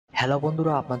Hello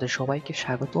বন্ধুরা, আপনাদের সবাইকে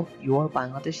স্বাগতম ইউর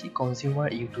বাংলাদেশি কনজিউমার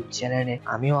ইউটিউব চ্যানেলে।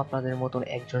 আমিও আপনাদের মতন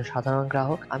একজন সাধারণ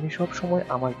গ্রাহক। আমি সব সময়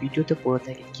আমার ভিডিওতে পড়ে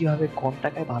থাকি কিভাবে কম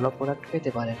টাকায় ভালো প্রোডাক্ট পেতে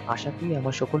পারেন। আশা করি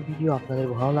আমার সকল ভিডিও আপনাদের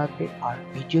ভালো লাগবে। আর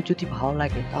ভিডিও যদি ভালো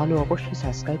লাগে তাহলে অবশ্যই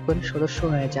সাবস্ক্রাইব করে সদস্য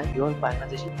হয়ে যান ইউর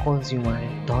বাংলাদেশি কনজিউমারে।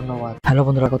 ধন্যবাদ। হ্যালো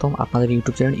বন্ধুরা, স্বাগতম আপনাদের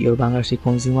ইউটিউব চ্যানেল ইউর বাংলাদেশি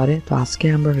কনজিউমারে। তো আজকে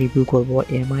আমরা রিভিউ করব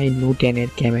এমআই নোট 10 এর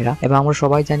ক্যামেরা। এবং আমরা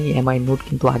সবাই জানি এমআই নোট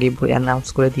কিন্তু আগে অ্যানাউন্স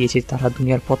করে দিয়েছে তারা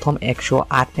দুনিয়ার প্রথম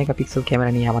 108 মেগাপিক্সেল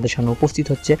ক্যামেরা নিয়ে আমাদের সামনে উপস্থিত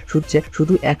হচ্ছে।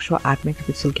 শুধু 108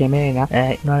 মেগাপিক্সেল ক্যামেরা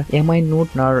না, এমআই নোট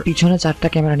পিছনে 4টা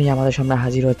ক্যামেরা নিয়ে আমাদের সামনে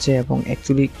হাজির হচ্ছে। এবং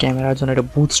অ্যাকচুয়ালি ক্যামেরার জন্য এটা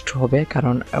বুস্ট হবে,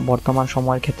 কারণ বর্তমান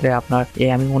সময়ের ক্ষেত্রে আপনার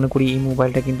আমি মনে করি এই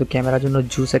মোবাইলটা কিন্তু ক্যামেরার জন্য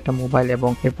জুস একটা মোবাইল, এবং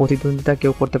এর প্রতিদ্বন্দ্বিতা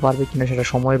কেউ করতে পারবে কিনা সেটা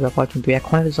সময়ের ব্যাপার। কিন্তু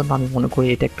এখনের জন্য আমি মনে করি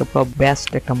এটা একটা পুরো বেস্ট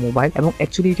একটা মোবাইল। এবং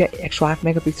অ্যাকচুয়ালি এটা 108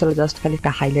 মেগাপিক্সেল জাস্ট খালি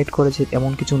একটা হাইলাইট করেছে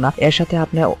এমন কিছু না, এর সাথে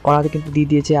আপনার ওরা কিন্তু দিয়ে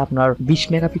দিয়েছে আপনার 20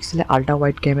 মেগাপিক্সেলের আল্ট্রা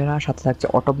ওয়াইড ক্যামেরা, সাথে থাকছে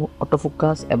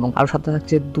অটোফোকাস, এবং আর সাথে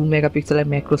থাকছে 2 মেগাপিক্সেলের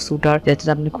ম্যাক্রো শুটার, যাতে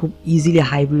আপনি খুব ইজিলি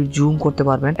হাইব্রিড জুম করতে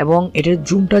পারবেন। এবং এটার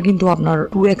জুমটা কিন্তু আপনার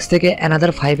 2x থেকে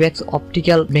অ্যানাদার 5x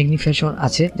অপটিক্যাল ম্যাগনিফিকেশন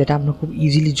আছে, যেটা আমরা খুব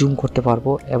ইজিলি জুম করতে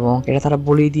পারবো। এবং এটা তারা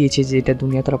বলেই দিয়েছে যে এটা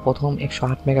দুনিয়া তারা প্রথম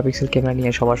 108 মেগাপিক্সেল ক্যামেরা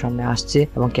নিয়ে সবার সামনে আসছে।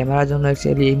 এবং ক্যামেরার জন্য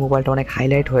অ্যাকচুয়ালি এই মোবাইলটা অনেক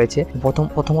হাইলাইট হয়েছে।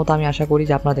 প্রথমত আমি আশা করি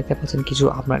যে আপনারা দেখতে পাচ্ছেন কিছু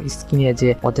আপনার স্ক্রিনে যে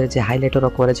ওদের যে হাইলাইট ওরা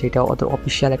করেছে, এটা ওদের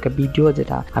অফিসিয়াল একটা ভিডিও,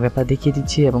 যেটা আমি আপনারা দেখিয়ে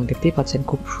দিচ্ছি। এবং দেখতেই পাচ্ছেন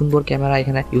খুব সুন্দর ক্যামেরা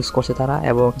এখানে ইউজ করছে তারা।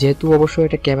 এবং যেহেতু অবশ্যই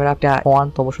এটা ক্যামেরাটা ওয়ান,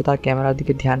 তো অবশ্যই তার ক্যামেরার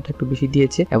দিকে ধ্যানটা একটু বেশি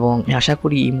দিয়েছে। এবং আশা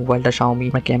করি এই মোবাইলটা Xiaomi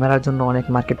ক্যামেরার জন্য অনেক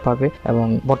মার্কেট পাবে। এবং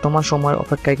বর্তমান সময়ের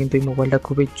অপেক্ষায় কিন্তু এই মোবাইলটা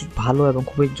খুবই ভালো এবং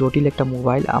খুবই জটিল একটা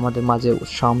মোবাইল আমাদের মাঝে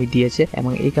Xiaomi দিয়েছে।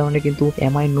 এবং এই কারণে কিন্তু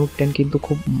এমআই নোট 10 কিন্তু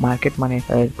খুব মার্কেট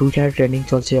টুইটারে ট্রেন্ডিং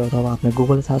চলছে, অথবা আপনি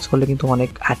গুগলে সার্চ করলে কিন্তু অনেক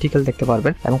আর্টিকেল দেখতে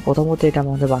পারবেন। এবং প্রথমত এটা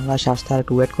আমাদের বাংলাদেশে আসতে আর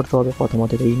একটু ওয়েট করতে হবে। প্রথমত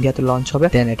এটা ইন্ডিয়াতে লঞ্চ হবে,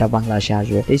 দেন এটা বাংলাদেশে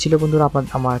আসবে। এই ছিল বন্ধুরা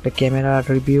আমার একটা ক্যামেরা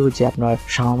রিভিউ, যে আপনার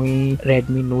Xiaomi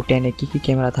Redmi Note 10 এ কি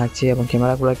ক্যামেরা থাকছে এবং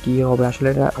ক্যামেরাগুলো কি হবে। আসলে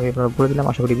আমি আপনারা বলে দিলাম।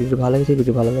 আশা করি ভিডিও ভালো লেগেছে।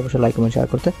 ভিডিও ভালো লাগলে অবশ্যই লাইক কমেন্ট শেয়ার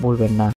করতে ভুলবেন না।